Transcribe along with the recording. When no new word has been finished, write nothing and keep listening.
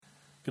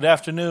Good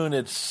afternoon.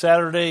 It's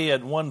Saturday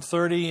at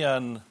 1:30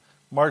 on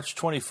March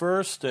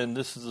 21st, and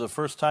this is the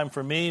first time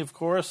for me, of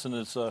course, and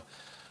it's the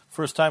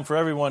first time for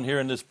everyone here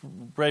in this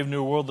brave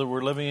new world that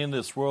we're living in,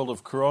 this world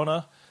of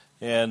Corona.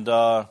 And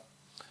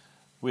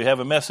we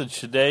have a message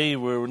today.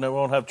 We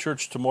won't have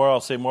church tomorrow.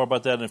 I'll say more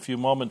about that in a few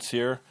moments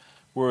here.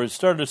 We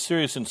started a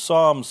series in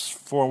Psalms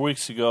 4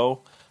 weeks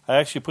ago. I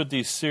actually put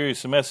these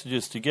series of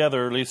messages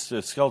together, at least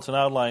the skeleton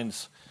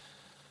outlines,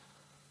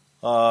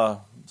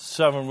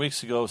 7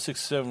 weeks ago,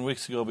 6-7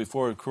 weeks ago,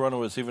 before Corona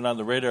was even on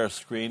the radar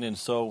screen. And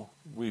so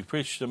we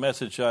preached a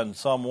message on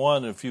Psalm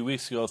 1 a few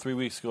weeks ago, 3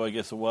 weeks ago, I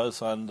guess it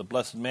was, on the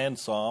Blessed Man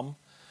Psalm.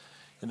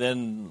 And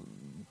then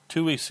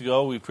 2 weeks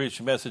ago, we preached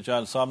a message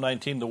on Psalm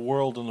 19, the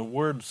World and the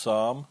Word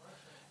Psalm.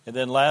 And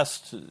then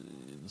last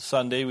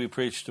Sunday, we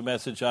preached a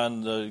message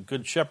on the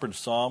Good Shepherd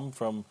Psalm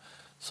from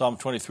Psalm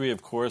 23,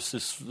 of course.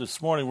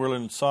 This morning, we're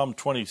in Psalm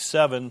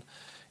 27.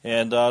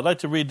 And I'd like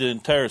to read the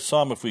entire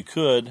psalm if we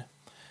could,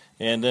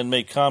 and then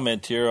make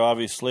comment here.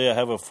 Obviously, I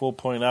have a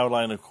full-point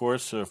outline, of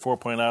course, or a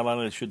 4-point outline,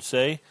 I should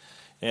say.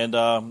 And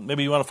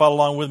maybe you want to follow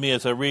along with me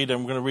as I read.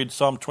 I'm going to read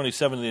Psalm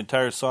 27, the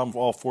entire psalm,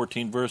 all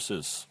 14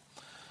 verses.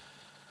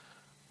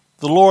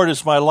 The Lord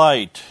is my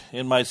light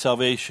and my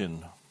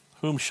salvation.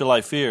 Whom shall I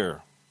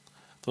fear?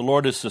 The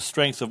Lord is the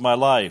strength of my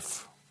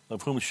life.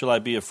 Of whom shall I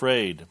be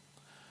afraid?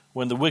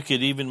 When the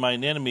wicked, even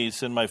mine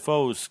enemies and my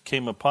foes,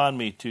 came upon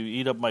me to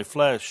eat up my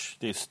flesh,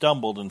 they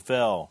stumbled and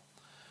fell.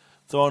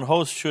 Though an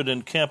host should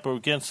encamp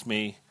against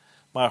me,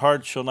 my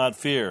heart shall not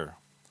fear.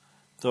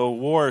 Though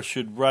war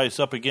should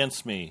rise up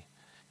against me,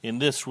 in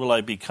this will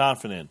I be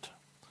confident.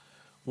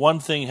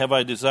 One thing have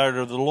I desired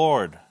of the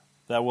Lord,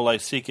 that will I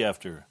seek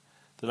after,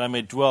 that I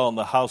may dwell in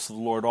the house of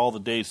the Lord all the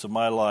days of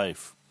my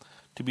life,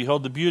 to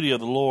behold the beauty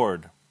of the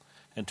Lord,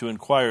 and to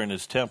inquire in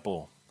his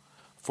temple.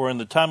 For in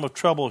the time of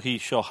trouble he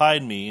shall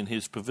hide me in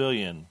his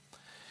pavilion.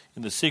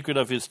 In the secret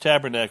of his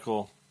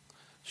tabernacle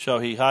shall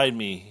he hide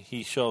me.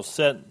 He shall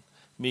set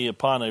me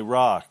upon a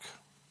rock.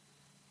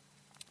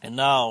 And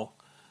now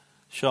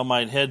shall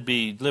mine head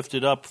be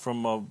lifted up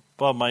from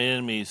above my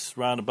enemies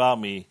round about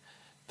me.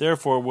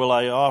 Therefore will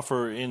I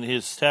offer in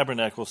his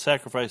tabernacle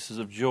sacrifices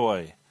of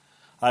joy.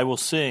 I will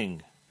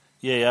sing,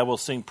 yea, I will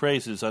sing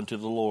praises unto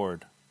the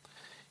Lord.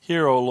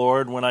 Hear, O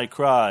Lord, when I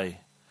cry.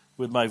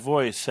 With my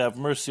voice have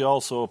mercy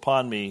also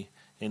upon me,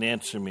 and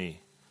answer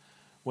me.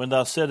 When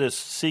thou saidest,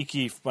 seek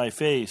ye my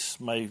face,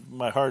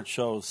 my heart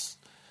shall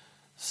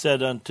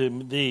said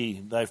unto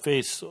thee, thy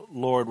face,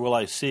 Lord, will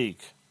I seek.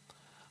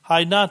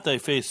 Hide not thy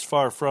face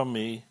far from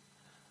me.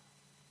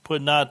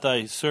 Put not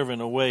thy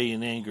servant away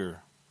in anger.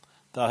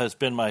 Thou hast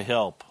been my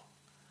help.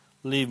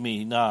 Leave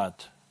me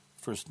not,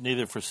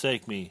 neither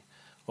forsake me,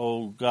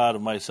 O God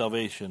of my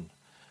salvation.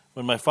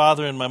 When my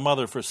father and my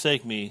mother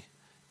forsake me,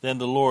 then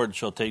the Lord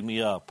shall take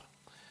me up.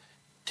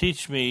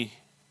 Teach me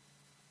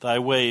thy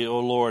way,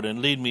 O Lord,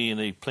 and lead me in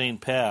a plain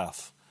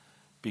path,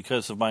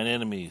 because of mine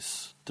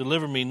enemies.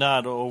 Deliver me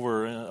not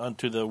over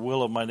unto the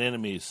will of mine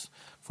enemies,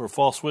 for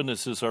false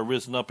witnesses are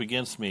risen up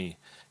against me,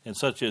 and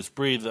such as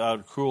breathe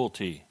out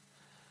cruelty.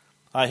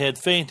 I had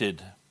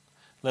fainted,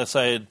 lest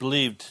I had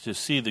believed to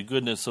see the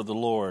goodness of the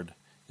Lord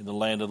in the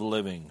land of the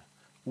living.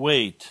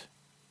 Wait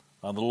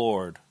on the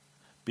Lord,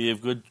 be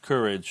of good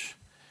courage,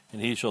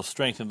 and he shall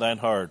strengthen thine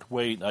heart.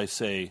 Wait, I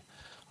say,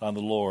 on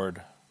the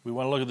Lord. We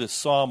want to look at this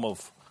psalm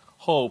of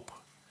hope.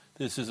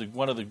 This is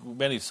one of the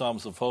many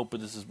psalms of hope, but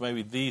this is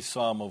maybe the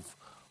psalm of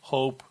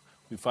hope.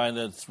 We find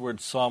that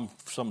word psalm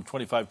some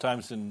 25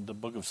 times in the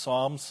book of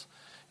Psalms.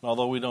 And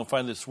although we don't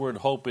find this word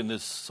hope in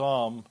this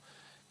psalm,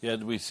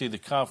 yet we see the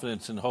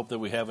confidence and hope that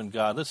we have in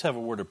God. Let's have a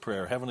word of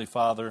prayer. Heavenly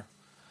Father,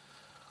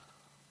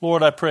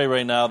 Lord, I pray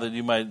right now that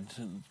you might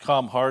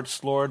calm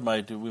hearts, Lord.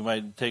 We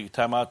might take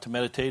time out to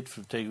meditate,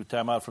 take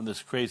time out from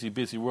this crazy,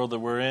 busy world that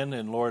we're in.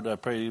 And Lord, I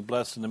pray you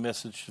bless in the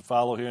message to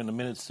follow here in the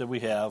minutes that we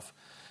have.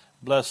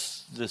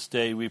 Bless this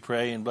day, we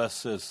pray, and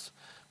bless us.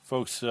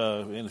 Folks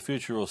in the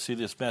future will see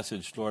this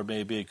message, Lord.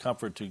 May it be a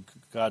comfort to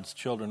God's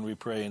children, we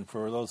pray. And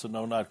for those that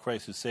know not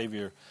Christ as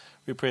Savior,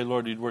 we pray,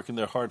 Lord, you'd work in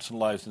their hearts and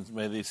lives, and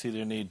may they see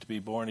their need to be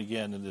born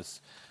again in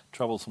this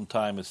troublesome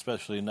time,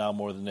 especially now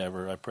more than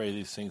ever. I pray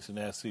these things and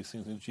ask these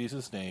things in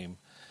Jesus' name.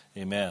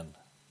 Amen.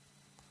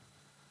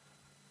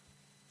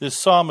 This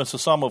psalm is a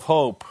psalm of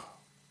hope.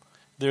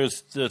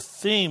 There's the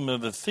theme of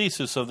the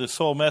thesis of this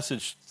whole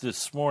message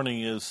this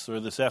morning is,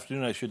 or this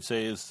afternoon I should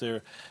say, is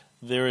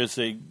there is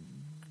a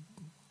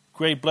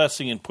great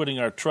blessing in putting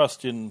our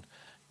trust in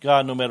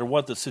God no matter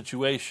what the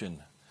situation.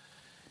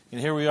 And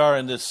here we are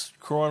in this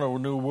Corona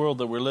new world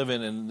that we're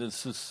living in.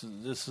 This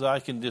is I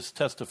can just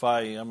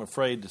testify. I'm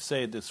afraid to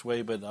say it this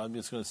way, but I'm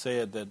just going to say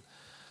it, that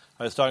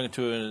I was talking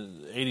to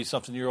an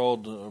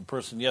 80-something-year-old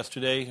person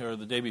yesterday, or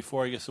the day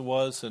before, I guess it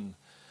was, and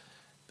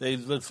they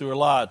lived through a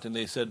lot. And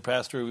they said,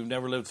 Pastor, we've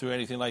never lived through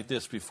anything like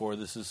this before.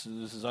 This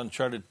is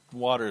uncharted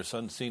waters,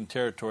 unseen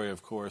territory,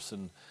 of course,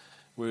 and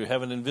we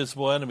have an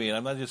invisible enemy. And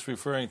I'm not just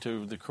referring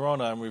to the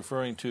Corona. I'm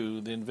referring to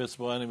the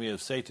invisible enemy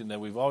of Satan that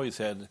we've always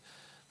had,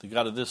 the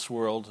God of this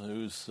world,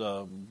 who's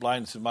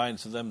blinds the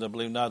minds of them that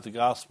believe not the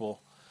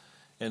gospel.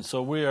 And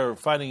so we are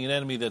fighting an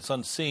enemy that's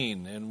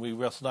unseen, and we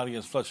wrestle not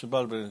against flesh and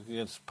blood, but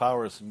against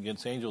powers and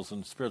against angels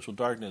and spiritual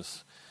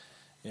darkness.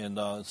 And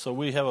so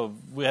we have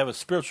a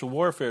spiritual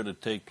warfare to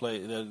take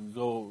place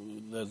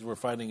that we're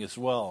fighting as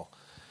well.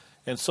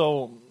 And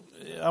so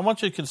I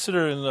want you to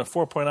consider in the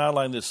 4-point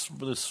outline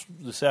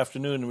this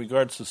afternoon in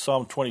regards to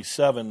Psalm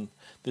 27,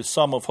 this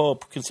Psalm of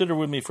Hope. Consider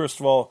with me,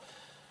 first of all,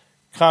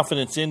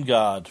 confidence in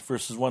God,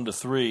 verses 1 to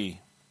 3.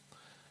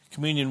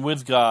 Communion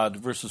with God,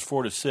 verses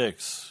 4 to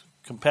 6.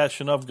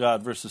 Compassion of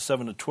God, verses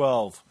 7 to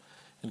 12.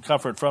 And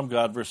comfort from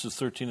God, verses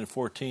 13 and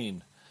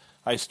 14.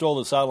 I stole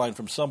this outline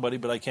from somebody,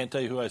 but I can't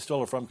tell you who I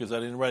stole it from because I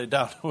didn't write it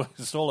down who I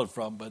stole it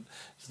from. But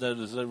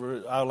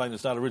the outline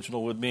is not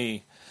original with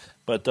me.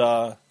 But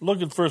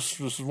look at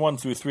verses 1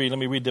 through 3. Let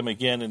me read them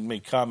again and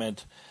make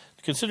comment.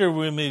 Consider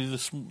with me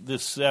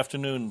this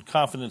afternoon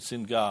confidence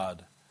in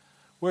God.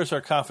 Where's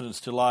our confidence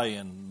to lie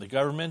in? The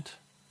government?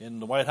 In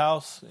the White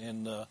House?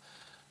 In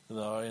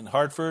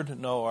Hartford?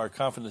 No, our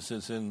confidence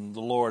is in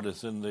the Lord.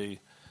 It's in the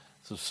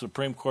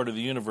Supreme Court of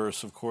the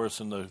universe, of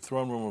course, in the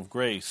throne room of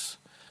grace.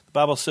 The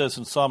Bible says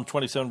in Psalm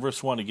 27,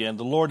 verse 1 again,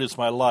 "The Lord is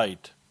my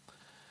light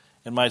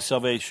and my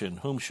salvation.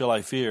 Whom shall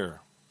I fear?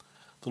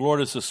 The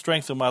Lord is the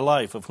strength of my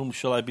life. Of whom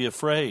shall I be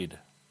afraid?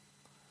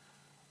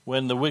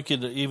 When the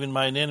wicked, even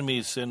mine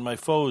enemies and my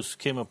foes,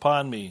 came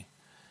upon me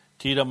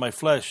to eat up my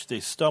flesh, they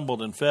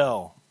stumbled and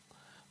fell.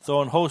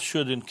 Though an host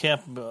should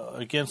encamp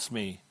against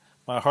me,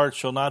 my heart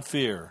shall not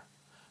fear.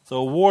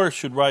 Though war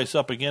should rise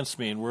up against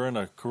me," and we're in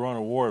a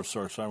corona war of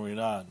sorts, are we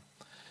not?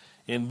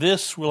 "In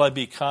this will I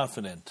be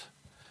confident."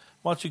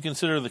 I want you to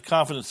consider the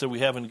confidence that we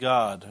have in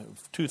God.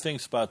 Two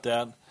things about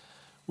that.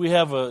 We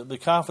have the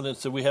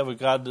confidence that we have a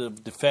God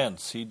of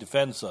defense. He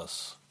defends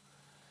us.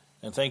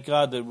 And thank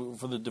God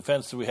for the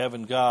defense that we have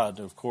in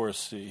God, of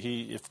course.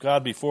 If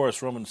God be for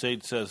us, Romans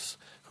 8 says,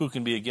 who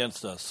can be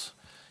against us?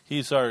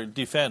 He's our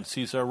defense.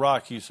 He's our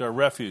rock. He's our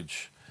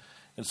refuge.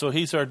 And so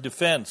He's our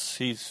defense.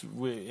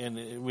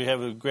 We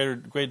have a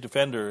great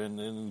defender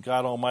in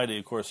God Almighty,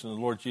 of course, in the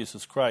Lord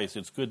Jesus Christ.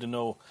 It's good to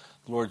know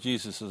the Lord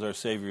Jesus is our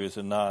Savior, is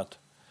it not?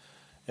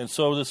 And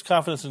so this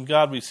confidence in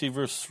God, we see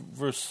verse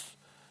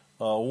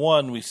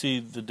 1, we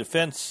see the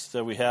defense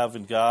that we have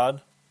in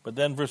God. But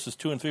then verses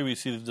 2 and 3, we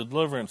see the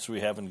deliverance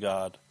we have in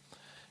God.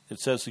 It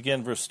says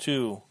again, verse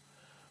 2,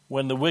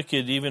 "When the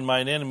wicked, even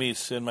mine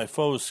enemies and my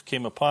foes,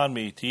 came upon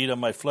me to eat of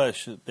my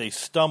flesh, they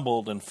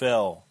stumbled and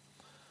fell."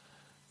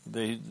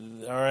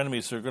 Our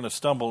enemies are going to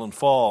stumble and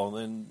fall.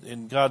 And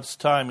in God's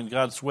time, in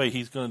God's way,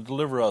 He's going to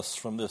deliver us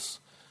from this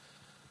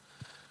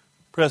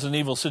present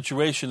evil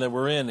situation that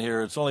we're in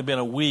here. It's only been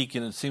a week,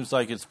 and it seems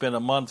like it's been a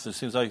month. It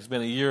seems like it's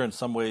been a year in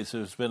some ways. I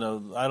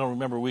don't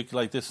remember a week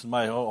like this in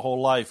my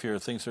whole life here.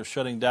 Things are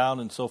shutting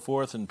down and so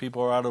forth, and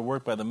people are out of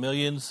work by the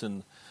millions,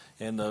 and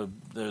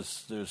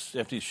there's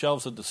empty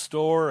shelves at the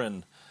store,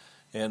 and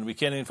we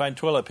can't even find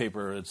toilet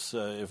paper. It's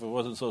if it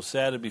wasn't so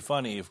sad, it'd be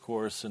funny, of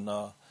course. And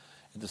at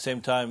the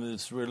same time,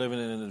 we're living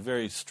in a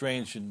very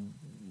strange and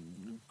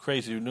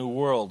crazy new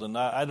world, and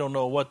I don't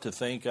know what to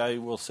think. I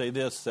will say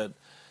this, that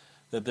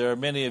there are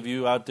many of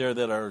you out there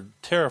that are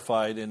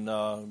terrified and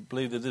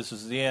believe that this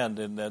is the end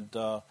and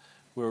that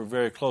we're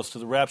very close to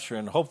the rapture.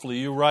 And hopefully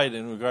you're right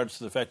in regards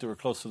to the fact that we're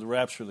close to the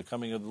rapture, the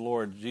coming of the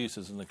Lord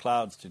Jesus in the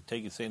clouds to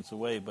take His saints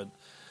away. But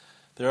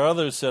there are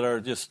others that are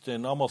just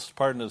in almost,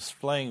 pardon the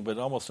slang, but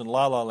almost in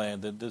la-la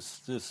land, that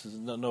this is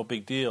no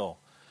big deal.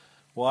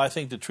 Well, I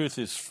think the truth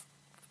is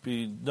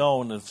be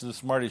known as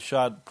this Marty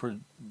Schott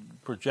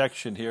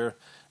projection here,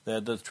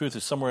 that the truth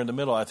is somewhere in the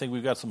middle. I think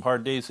we've got some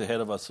hard days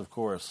ahead of us, of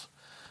course.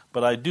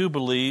 But I do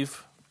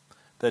believe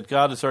that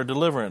God is our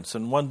deliverance.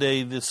 And one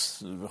day,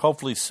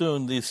 hopefully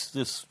soon, this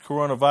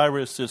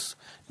coronavirus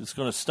is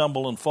going to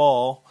stumble and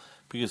fall,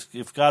 because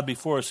if God be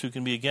for us, who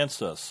can be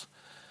against us?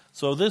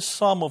 So this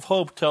Psalm of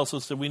Hope tells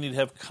us that we need to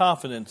have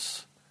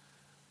confidence,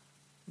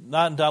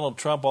 not in Donald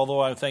Trump, although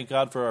I thank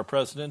God for our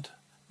president.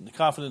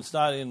 Confidence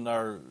not in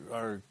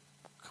our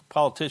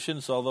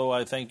politicians, although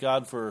I thank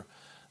God for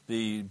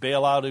the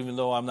bailout, even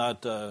though I'm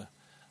not...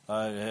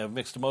 I have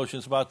mixed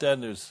emotions about that,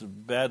 and there's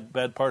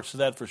bad parts of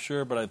that for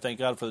sure, but I thank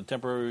God for the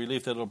temporary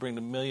relief that it'll bring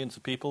to millions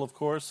of people, of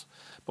course.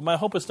 But my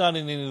hope is not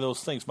in any of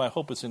those things. My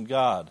hope is in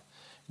God.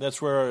 That's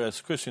where,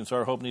 as Christians,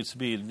 our hope needs to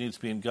be. It needs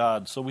to be in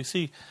God. So we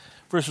see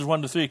verses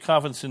 1 to 3,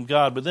 confidence in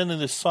God. But then in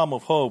this Psalm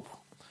of Hope,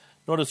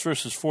 notice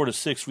verses 4 to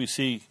 6, we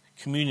see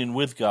communion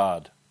with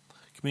God.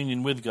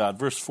 Communion with God.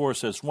 Verse 4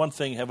 says, "One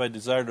thing have I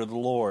desired of the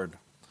Lord,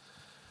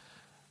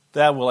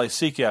 that will I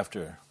seek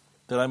after,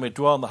 that I may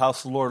dwell in the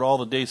house of the Lord all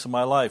the days of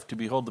my life, to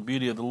behold the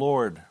beauty of the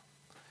Lord,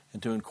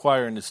 and to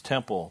inquire in His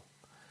temple."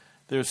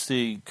 There's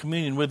the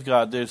communion with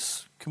God.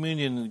 There's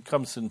communion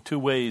comes in two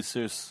ways.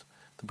 There's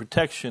the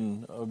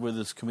protection with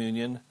this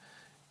communion.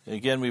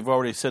 Again, we've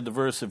already said the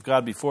verse, if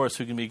God be for us,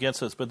 who can be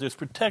against us? But there's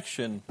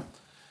protection.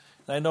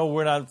 And I know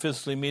we're not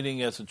physically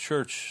meeting as a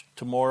church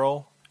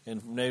tomorrow,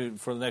 and maybe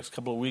for the next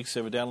couple of weeks,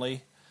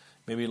 evidently.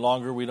 Maybe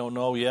longer, we don't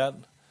know yet.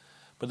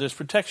 But there's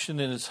protection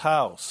in His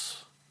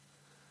house.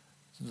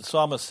 the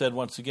psalmist said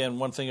once again,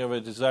 one thing I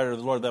desire of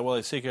the Lord, that will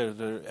I seek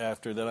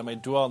after, that I may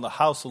dwell in the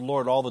house of the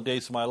Lord all the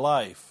days of my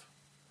life.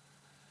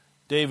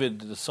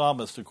 David, the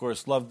psalmist, of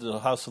course, loved the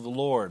house of the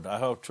Lord. I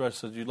hope,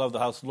 trust that you love the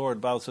house of the Lord.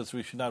 The Bible says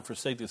we should not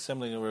forsake the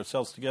assembling of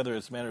ourselves together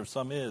as the manner of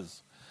some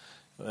is,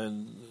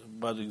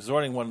 but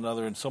exhorting one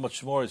another, and so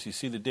much more as you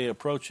see the day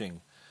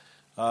approaching.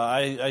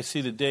 I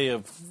see the day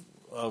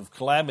of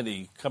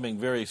calamity coming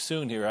very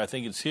soon here. I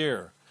think it's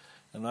here.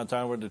 I'm not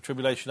talking about the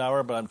tribulation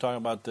hour, but I'm talking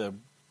about the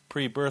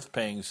pre-birth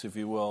pangs, if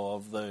you will,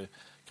 of the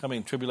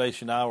coming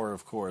tribulation hour,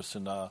 of course.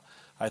 And I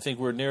think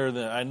we're nearer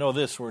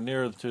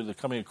to the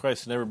coming of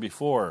Christ than ever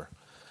before.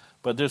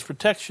 But there's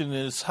protection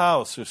in his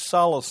house. There's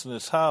solace in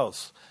his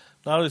house.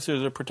 Not only is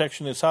there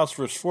protection in his house,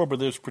 verse 4, but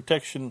there's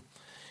protection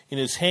in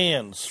his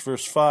hands,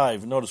 verse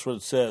 5. Notice what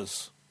it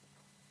says.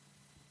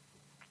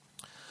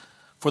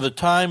 For in the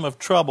time of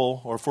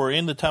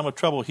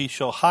trouble he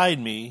shall hide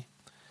me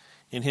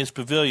in his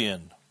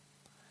pavilion.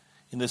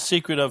 In the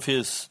secret of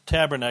his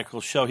tabernacle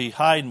shall he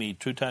hide me.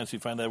 2 times we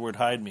find that word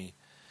hide me.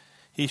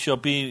 He shall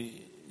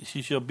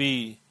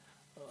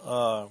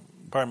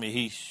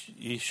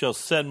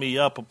set me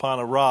up upon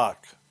a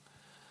rock.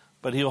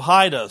 But he'll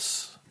hide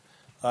us.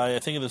 I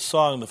think of the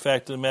song, the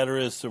fact of the matter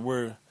is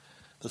that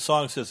the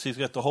song says he's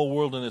got the whole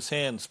world in his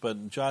hands,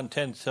 but John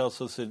 10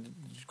 tells us that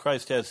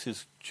Christ has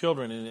his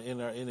children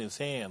in his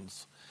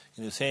hands,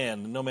 in his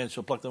hand, and no man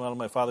shall pluck them out of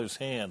my Father's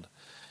hand.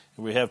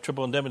 And we have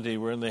triple indemnity.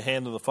 We're in the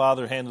hand of the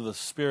Father, hand of the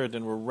Spirit,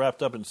 and we're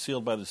wrapped up and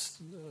sealed by the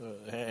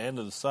hand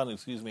of the Son,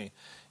 and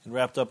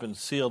wrapped up and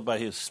sealed by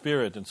his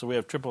Spirit. And so we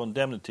have triple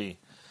indemnity.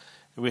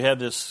 And we have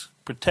this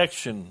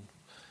protection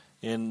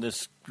in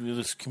this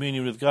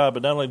communion with God.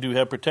 But not only do we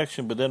have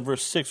protection, but then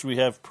verse 6, we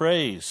have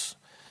praise.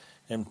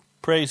 And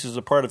praise is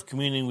a part of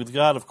communing with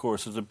God, of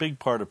course. It's a big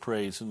part of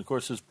praise. And, of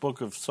course, this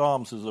book of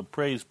Psalms is a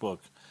praise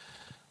book.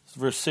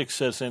 Verse 6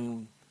 says,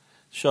 And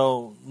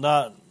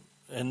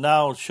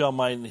now shall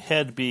mine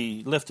head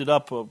be lifted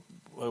up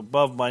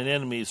above mine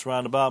enemies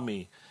round about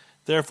me.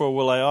 Therefore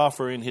will I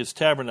offer in his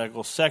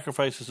tabernacle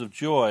sacrifices of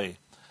joy.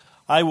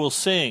 I will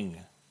sing,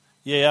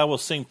 yea, I will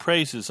sing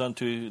praises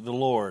unto the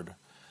Lord.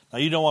 Now,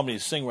 you don't want me to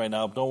sing right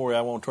now. Don't worry,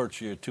 I won't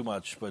torture you too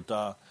much. But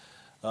the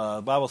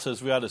Bible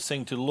says we ought to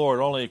sing to the Lord.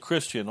 Only a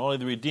Christian, only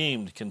the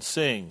redeemed can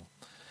sing.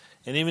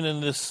 And even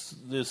in this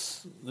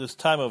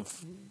time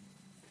of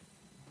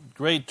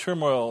great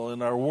turmoil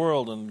in our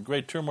world and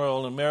great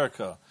turmoil in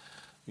America,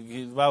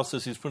 the Bible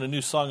says he's put a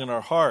new song in our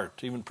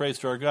heart, even praise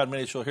to our God.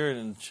 Many shall hear it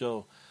and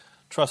shall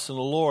trust in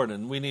the Lord.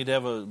 And we need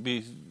to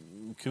be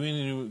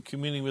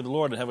communing with the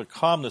Lord and have a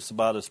calmness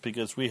about us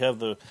because we have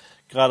the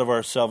God of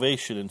our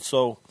salvation. And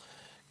so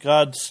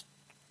God's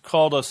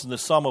called us in the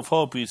Psalm of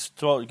Hope. He's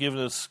given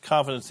us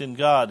confidence in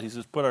God. He's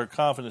put our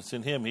confidence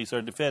in him. He's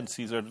our defense.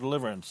 He's our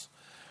deliverance.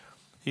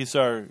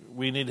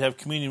 We need to have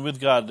communion with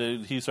God.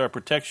 He's our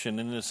protection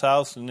in his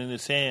house and in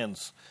his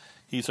hands.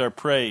 He's our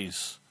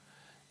praise.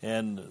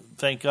 And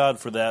thank God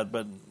for that.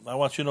 But I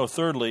want you to know,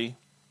 thirdly,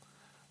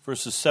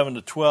 verses 7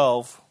 to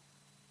 12,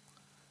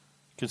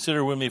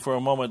 consider with me for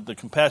a moment the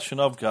compassion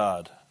of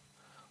God.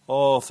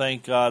 Oh,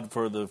 thank God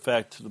for the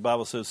fact the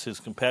Bible says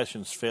his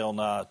compassions fail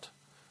not.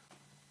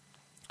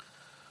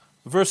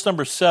 Verse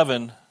number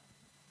 7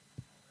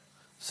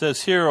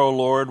 says, Hear, O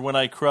Lord, when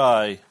I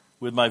cry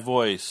with my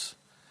voice.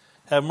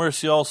 Have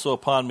mercy also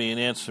upon me and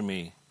answer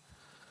me.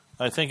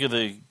 I think of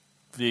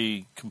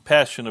the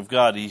compassion of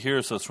God. He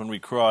hears us when we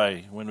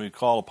cry, when we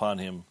call upon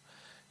him.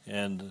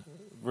 And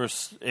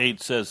verse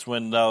 8 says,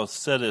 When thou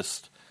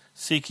saidest,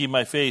 Seek ye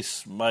my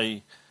face,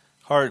 my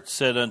heart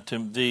said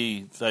unto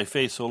thee, Thy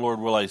face, O Lord,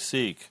 will I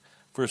seek.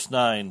 Verse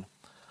 9,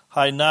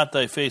 Hide not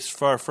thy face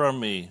far from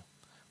me.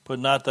 Put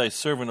not thy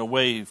servant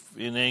away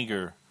in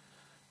anger.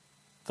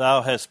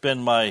 Thou hast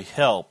been my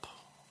help.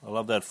 I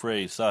love that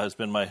phrase. Thou hast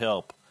been my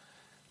help.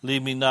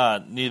 Leave me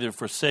not, neither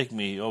forsake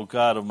me, O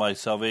God of my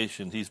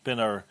salvation. He's been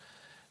our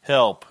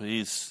help.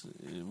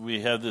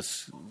 We have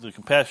the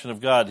compassion of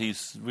God.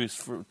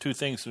 Two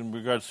things in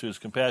regards to his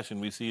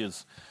compassion. We see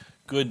his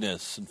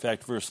goodness. In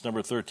fact, verse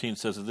number 13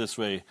 says it this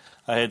way,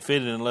 I had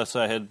fainted unless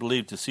I had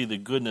believed to see the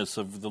goodness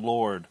of the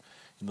Lord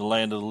in the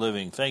land of the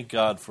living. Thank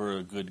God for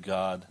a good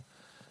God.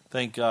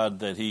 Thank God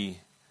that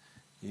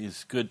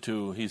he's good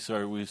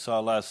we saw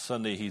last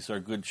Sunday, he's our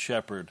good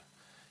shepherd.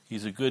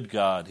 He's a good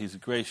God. He's a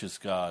gracious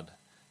God.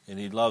 And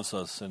he loves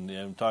us. And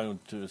I'm talking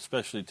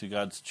especially to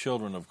God's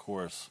children, of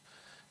course,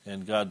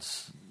 and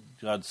God's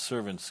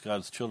servants,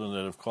 God's children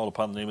that have called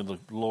upon the name of the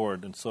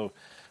Lord. And so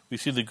we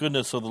see the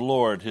goodness of the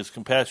Lord. His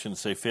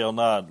compassions, they fail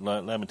not,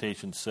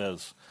 Lamentations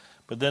says.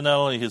 But then not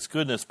only his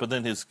goodness, but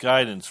then his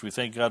guidance. We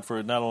thank God for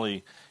it not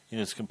only in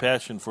his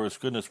compassion, for his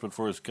goodness, but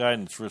for his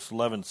guidance. Verse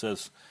 11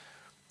 says,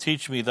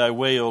 Teach me thy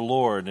way, O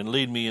Lord, and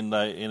lead me in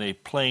a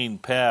plain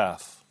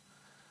path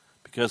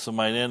because of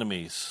mine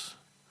enemies.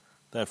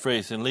 That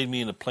phrase, and lead me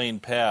in a plain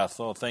path.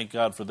 Oh, thank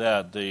God for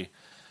that.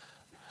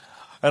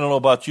 I don't know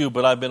about you,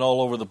 but I've been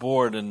all over the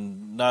board,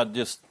 and not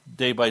just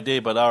day by day,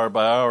 but hour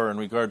by hour in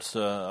regards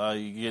to,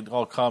 I get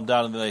all calmed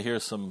down, and then I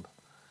hear some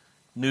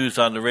news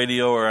on the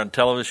radio or on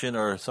television,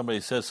 or somebody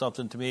says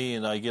something to me,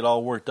 and I get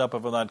all worked up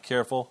if I'm not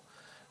careful.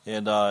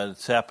 And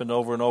it's happened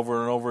over and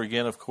over and over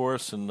again, of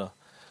course.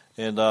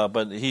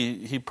 But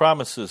he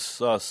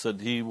promises us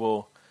that he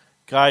will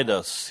guide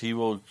us. He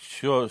will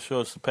show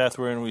us the path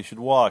wherein we should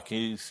walk.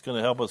 He's going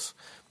to help us,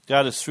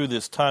 guide us through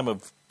this time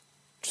of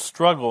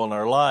struggle in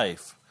our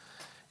life.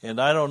 And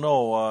I don't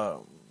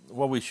know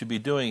what we should be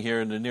doing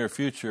here in the near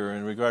future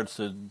in regards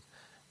to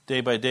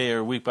day by day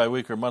or week by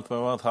week or month by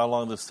month, how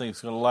long this thing's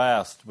going to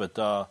last. But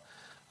I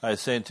was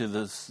saying to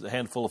this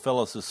handful of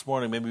fellows this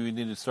morning, maybe we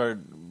need to start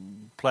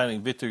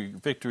planting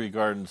victory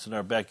gardens in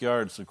our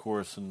backyards, of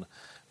course, and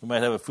we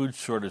might have a food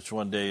shortage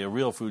one day, a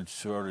real food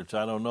shortage,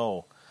 I don't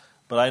know.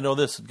 But I know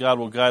this, God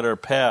will guide our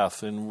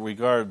path in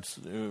regards,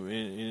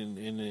 in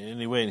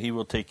any way, and he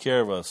will take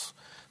care of us.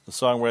 The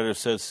songwriter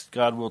says,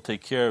 God will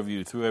take care of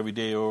you through every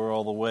day or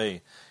all the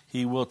way.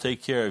 He will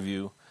take care of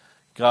you.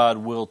 God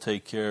will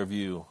take care of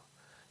you.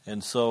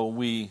 And so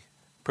we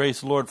praise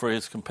the Lord for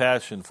his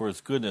compassion, for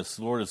his goodness.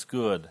 The Lord is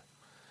good.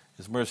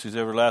 His mercy is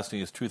everlasting.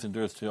 His truth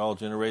endures to all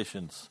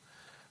generations.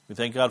 We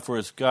thank God for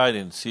his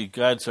guidance. He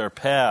guides our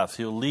path.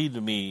 He'll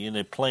lead me in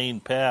a plain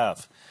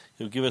path.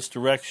 He'll give us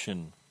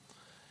direction.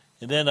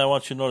 And then I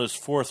want you to notice,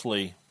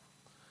 fourthly, in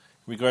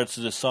regards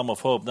to the Psalm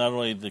of Hope, not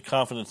only the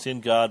confidence in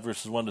God,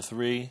 verses 1 to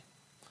 3,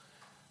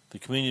 the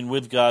communion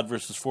with God,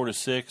 verses 4 to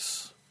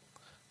 6,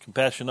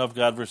 compassion of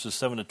God, verses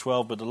 7 to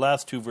 12, but the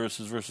last two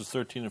verses, verses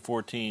 13 and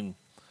 14,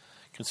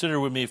 consider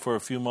with me for a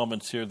few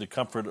moments here the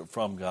comfort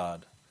from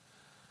God.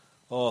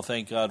 Oh,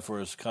 thank God for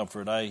his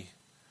comfort. I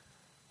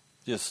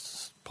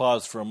just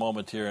pause for a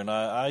moment here, and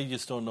I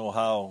just don't know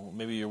how.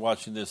 Maybe you're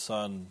watching this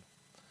on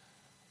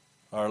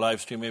our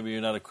live stream. Maybe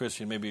you're not a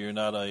Christian. Maybe you're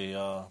not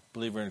a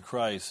believer in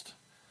Christ.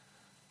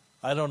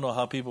 I don't know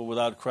how people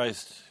without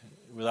Christ,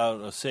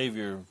 without a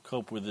Savior,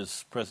 cope with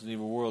this present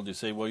evil world. You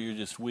say, well, you're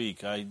just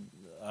weak.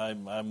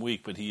 I'm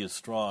weak, but he is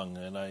strong,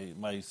 and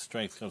my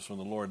strength comes from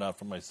the Lord, not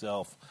from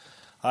myself.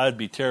 I'd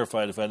be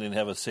terrified if I didn't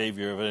have a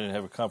Savior, if I didn't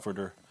have a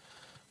Comforter.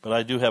 But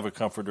I do have a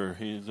Comforter.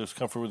 There's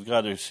comfort with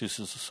God. There's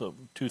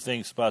two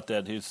things about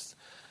that.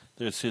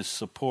 There's his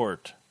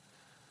support.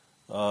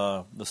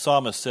 The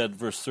psalmist said,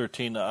 verse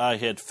 13, I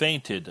had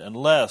fainted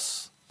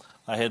unless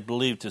I had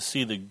believed to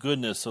see the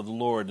goodness of the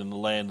Lord in the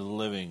land of the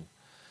living.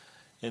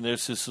 And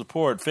there's his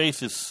support.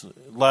 Faith is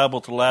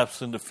liable to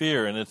lapse into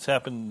fear, and it's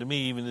happened to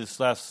me even this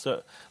last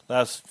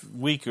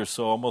week or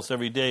so, almost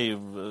every day,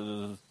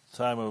 the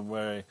time of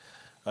where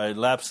I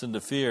lapsed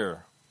into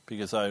fear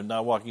because I'm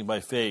not walking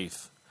by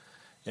faith.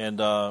 And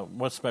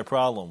what's my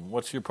problem?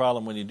 What's your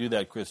problem when you do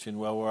that, Christian?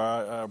 Well,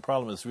 our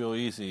problem is real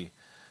easy,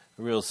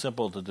 real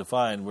simple to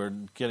define. We're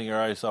getting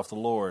our eyes off the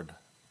Lord,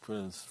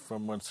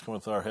 from whence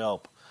cometh our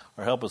help.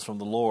 Our help is from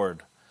the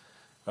Lord.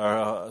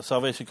 Our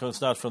salvation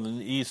comes not from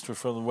the east or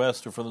from the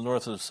west or from the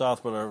north or the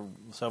south, but our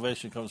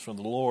salvation comes from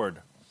the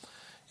Lord.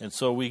 And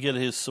so we get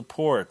his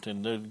support,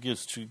 and it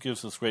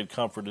gives us great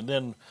comfort. And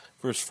then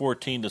verse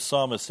 14, the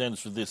psalmist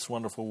ends with these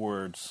wonderful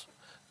words,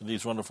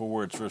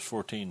 verse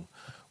 14.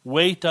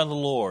 Wait on the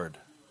Lord.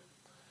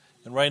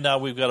 And right now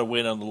we've got to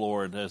wait on the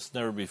Lord as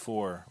never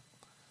before.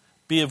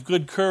 Be of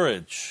good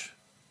courage,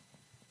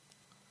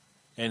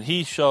 and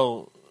he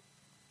shall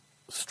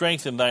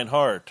strengthen thine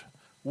heart.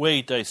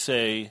 Wait, I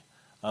say,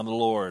 on the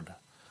Lord.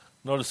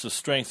 Notice the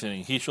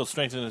strengthening. He shall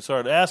strengthen his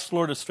heart. Ask the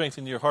Lord to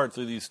strengthen your heart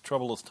through these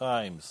troublous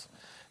times.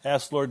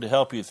 Ask the Lord to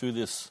help you through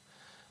this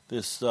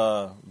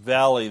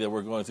valley that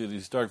we're going through,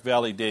 these dark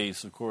valley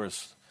days, of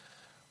course.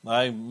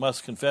 I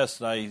must confess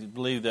that I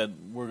believe that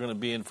we're going to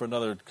be in for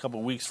another couple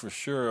of weeks for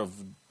sure of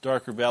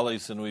darker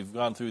valleys than we've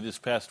gone through this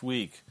past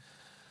week.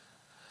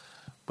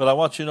 But I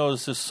want you to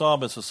notice this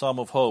psalm is a psalm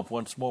of hope.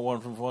 Once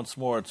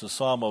more, it's a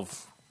psalm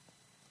of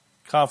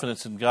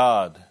confidence in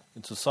God.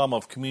 It's a psalm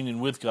of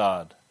communion with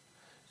God.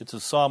 It's a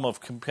psalm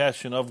of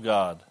compassion of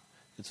God.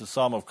 It's a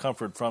psalm of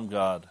comfort from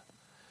God.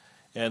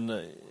 And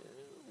the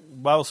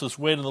Bible says,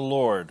 wait on the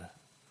Lord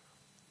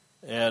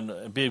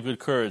and be of good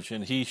courage,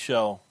 and he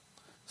shall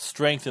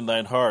strengthen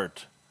thine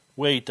heart.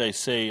 Wait, I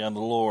say, on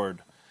the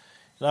Lord.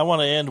 And I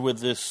want to end with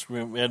this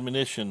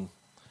admonition.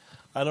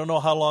 I don't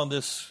know how long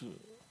this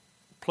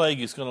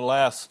plague is going to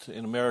last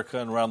in America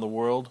and around the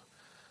world.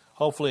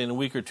 Hopefully in a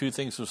week or two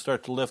things will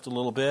start to lift a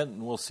little bit,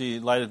 and we'll see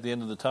light at the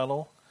end of the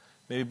tunnel.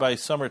 Maybe by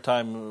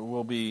summertime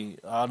we'll be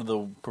out of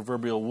the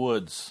proverbial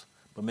woods,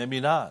 but maybe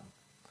not.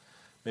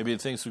 Maybe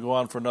things will go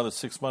on for another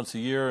 6 months, a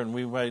year, and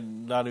we might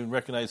not even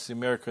recognize the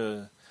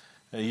America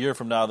a year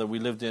from now that we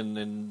lived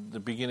in the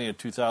beginning of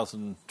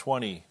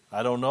 2020.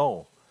 I don't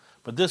know.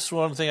 But this is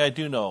one thing I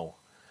do know.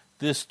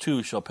 This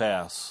too shall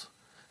pass.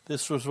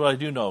 This is what I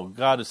do know.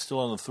 God is still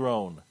on the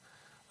throne.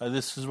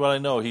 This is what I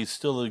know. He's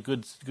still a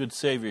good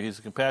Savior. He's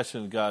a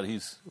compassionate God.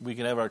 We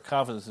can have our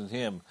confidence in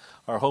him.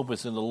 Our hope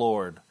is in the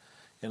Lord.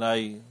 And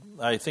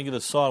I think of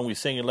the song, we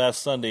sang it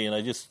last Sunday, and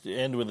I just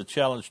end with a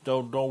challenge.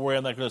 Don't worry,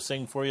 I'm not going to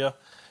sing for you.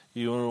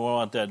 You don't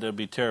want that. That would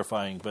be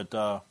terrifying.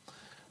 But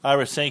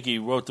Ira Sankey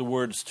wrote the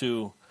words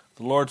to,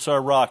 the Lord's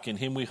our rock, in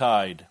him we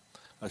hide,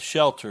 a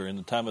shelter in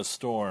the time of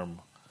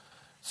storm.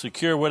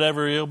 secure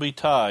whatever ill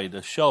betide,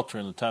 a shelter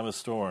in the time of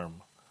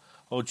storm.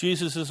 O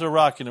Jesus is a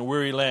rock in a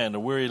weary land, a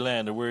weary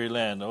land, a weary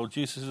land. O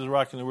Jesus is a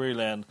rock in a weary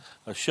land,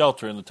 a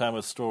shelter in the time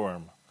of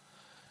storm.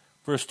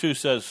 Verse 2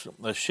 says,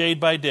 a shade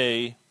by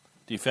day,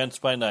 defense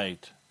by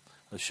night,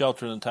 a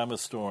shelter in the time of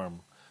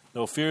storm.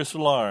 No fierce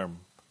alarm,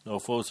 no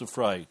foes of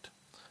fright,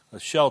 a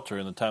shelter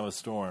in the time of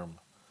storm.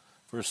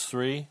 Verse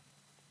 3,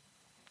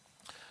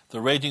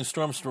 the raging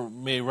storms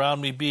may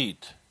round me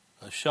beat,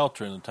 a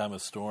shelter in the time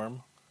of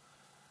storm.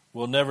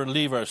 We'll never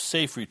leave our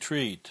safe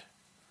retreat.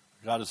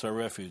 God is our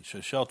refuge,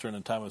 a shelter in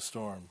a time of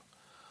storm.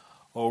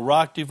 O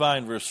rock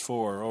divine, verse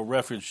 4, O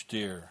refuge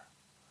dear,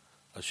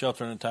 a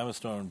shelter in a time of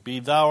storm. Be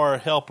thou our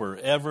helper,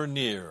 ever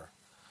near,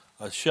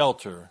 a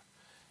shelter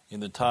in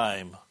the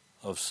time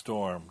of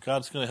storm.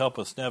 God's going to help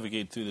us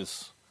navigate through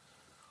this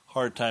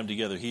hard time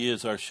together. He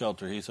is our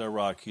shelter. He's our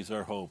rock. He's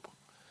our hope.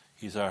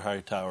 He's our high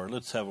tower.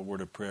 Let's have a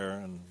word of prayer.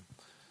 And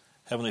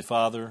Heavenly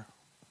Father,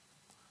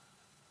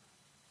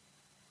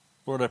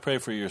 Lord, I pray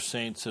for your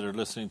saints that are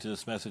listening to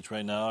this message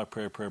right now. I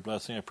pray a prayer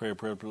blessing. I pray a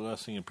prayer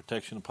blessing and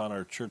protection upon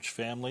our church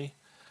family,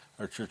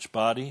 our church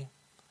body.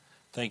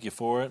 Thank you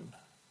for it.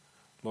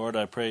 Lord,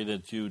 I pray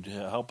that you'd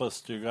help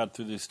us, dear God,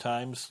 through these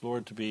times,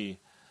 Lord, to be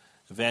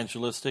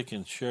evangelistic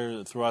and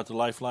share throughout the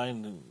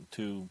lifeline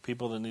to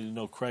people that need to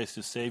know Christ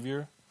as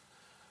Savior.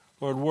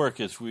 Lord, work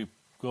as we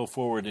go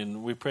forward,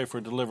 and we pray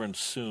for deliverance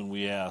soon,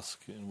 we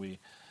ask, and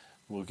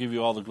we'll give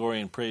you all the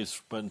glory and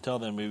praise, but until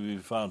then may we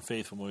be found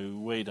faithful when we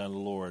wait on the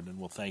Lord, and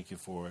we'll thank you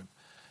for it.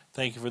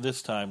 Thank you for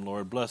this time,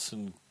 Lord. Bless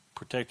and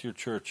protect your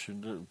church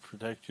and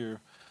protect your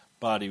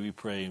body, we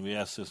pray, and we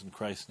ask this in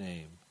Christ's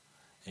name.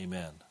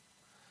 Amen.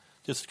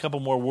 Just a couple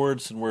more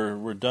words, and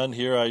we're done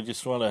here. I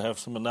just want to have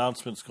some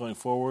announcements going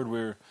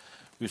forward.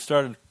 We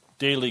started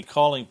daily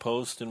calling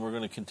post, and we're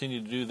going to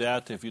continue to do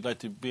that. If you'd like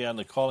to be on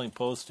the calling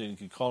post, and you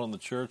can call in the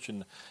church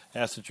and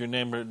ask that your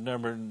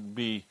number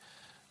be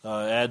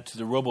add to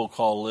the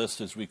robocall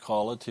list, as we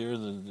call it here,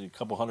 the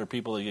couple hundred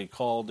people that get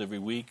called every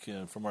week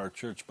from our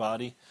church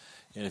body.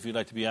 And if you'd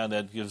like to be on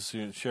that,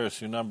 share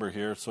us your number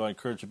here. So I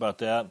encourage you about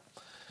that.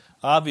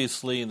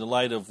 Obviously, in the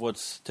light of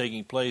what's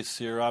taking place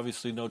here,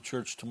 obviously no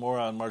church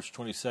tomorrow on March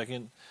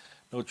 22nd,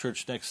 no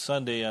church next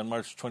Sunday on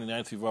March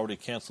 29th. We've already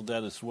canceled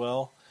that as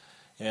well.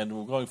 And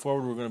we're going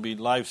forward, we're going to be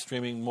live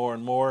streaming more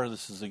and more.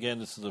 This is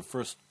the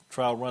first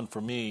trial run for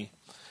me.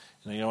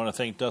 And I want to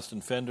thank Dustin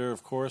Fender,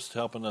 of course,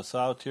 helping us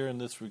out here in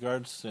this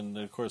regards, and,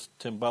 of course,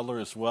 Tim Butler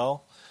as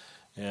well.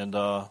 And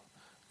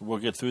we'll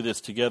get through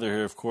this together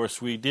here, of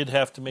course. We did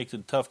have to make the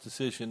tough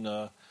decision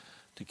to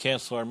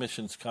cancel our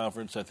missions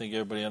conference. I think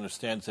everybody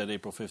understands that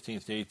April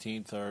 15th to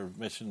 18th. Our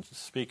missions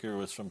speaker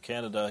was from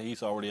Canada.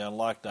 He's already on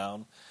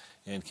lockdown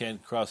and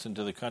can't cross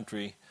into the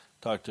country.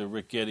 Talked to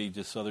Rick Getty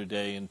just the other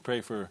day, and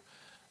pray for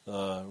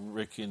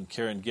Rick and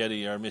Karen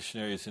Getty, our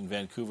missionaries in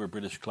Vancouver,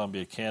 British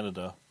Columbia,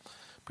 Canada.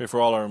 Pray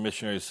for all our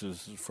missionaries as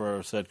far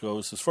as that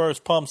goes. As far as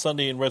Palm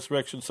Sunday and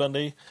Resurrection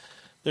Sunday,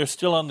 they're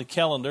still on the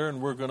calendar,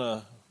 and we're going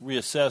to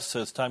reassess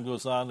as time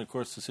goes on. Of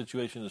course, the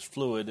situation is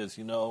fluid, as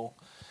you know,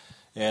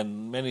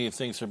 and many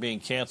things are being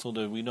canceled,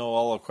 we know,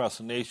 all across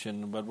the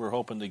nation, but we're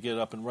hoping to get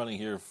up and running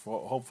here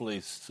hopefully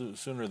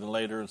sooner than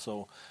later, and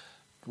so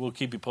we'll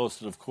keep you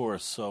posted, of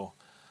course. So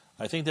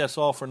I think that's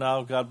all for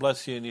now. God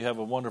bless you, and you have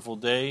a wonderful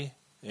day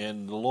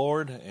in the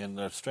Lord and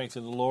the strength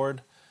in the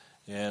Lord.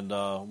 And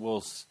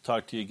we'll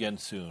talk to you again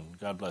soon.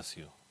 God bless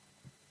you.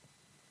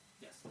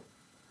 Yes.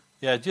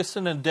 Yeah, just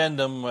an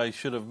addendum I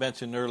should have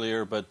mentioned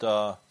earlier, but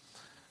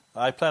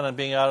I plan on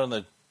being out on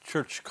the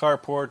church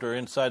carport or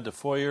inside the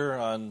foyer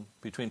on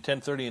between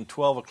 10:30 and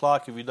 12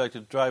 o'clock. If you'd like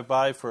to drive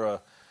by for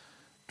a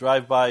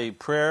drive-by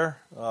prayer,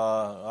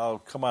 I'll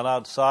come on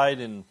outside,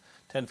 and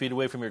 10 feet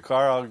away from your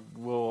car,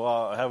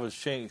 we'll have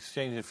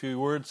exchange a few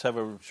words, have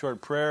a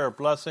short prayer or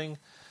blessing.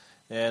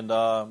 And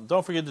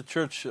don't forget the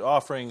church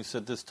offerings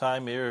at this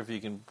time here. If you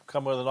can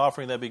come with an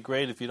offering, that'd be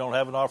great. If you don't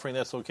have an offering,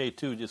 that's okay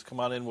too. Just come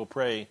on in, we'll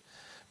pray.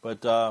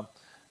 But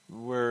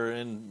we're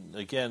in,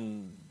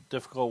 again,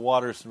 difficult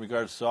waters in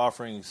regards to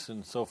offerings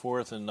and so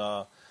forth, and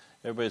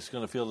everybody's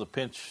going to feel the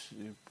pinch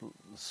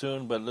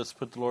soon, but let's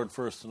put the Lord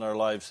first in our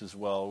lives as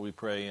well, we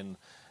pray, in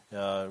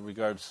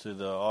regards to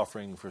the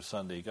offering for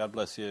Sunday. God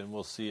bless you, and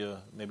we'll see you,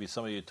 maybe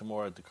some of you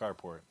tomorrow at the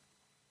carport.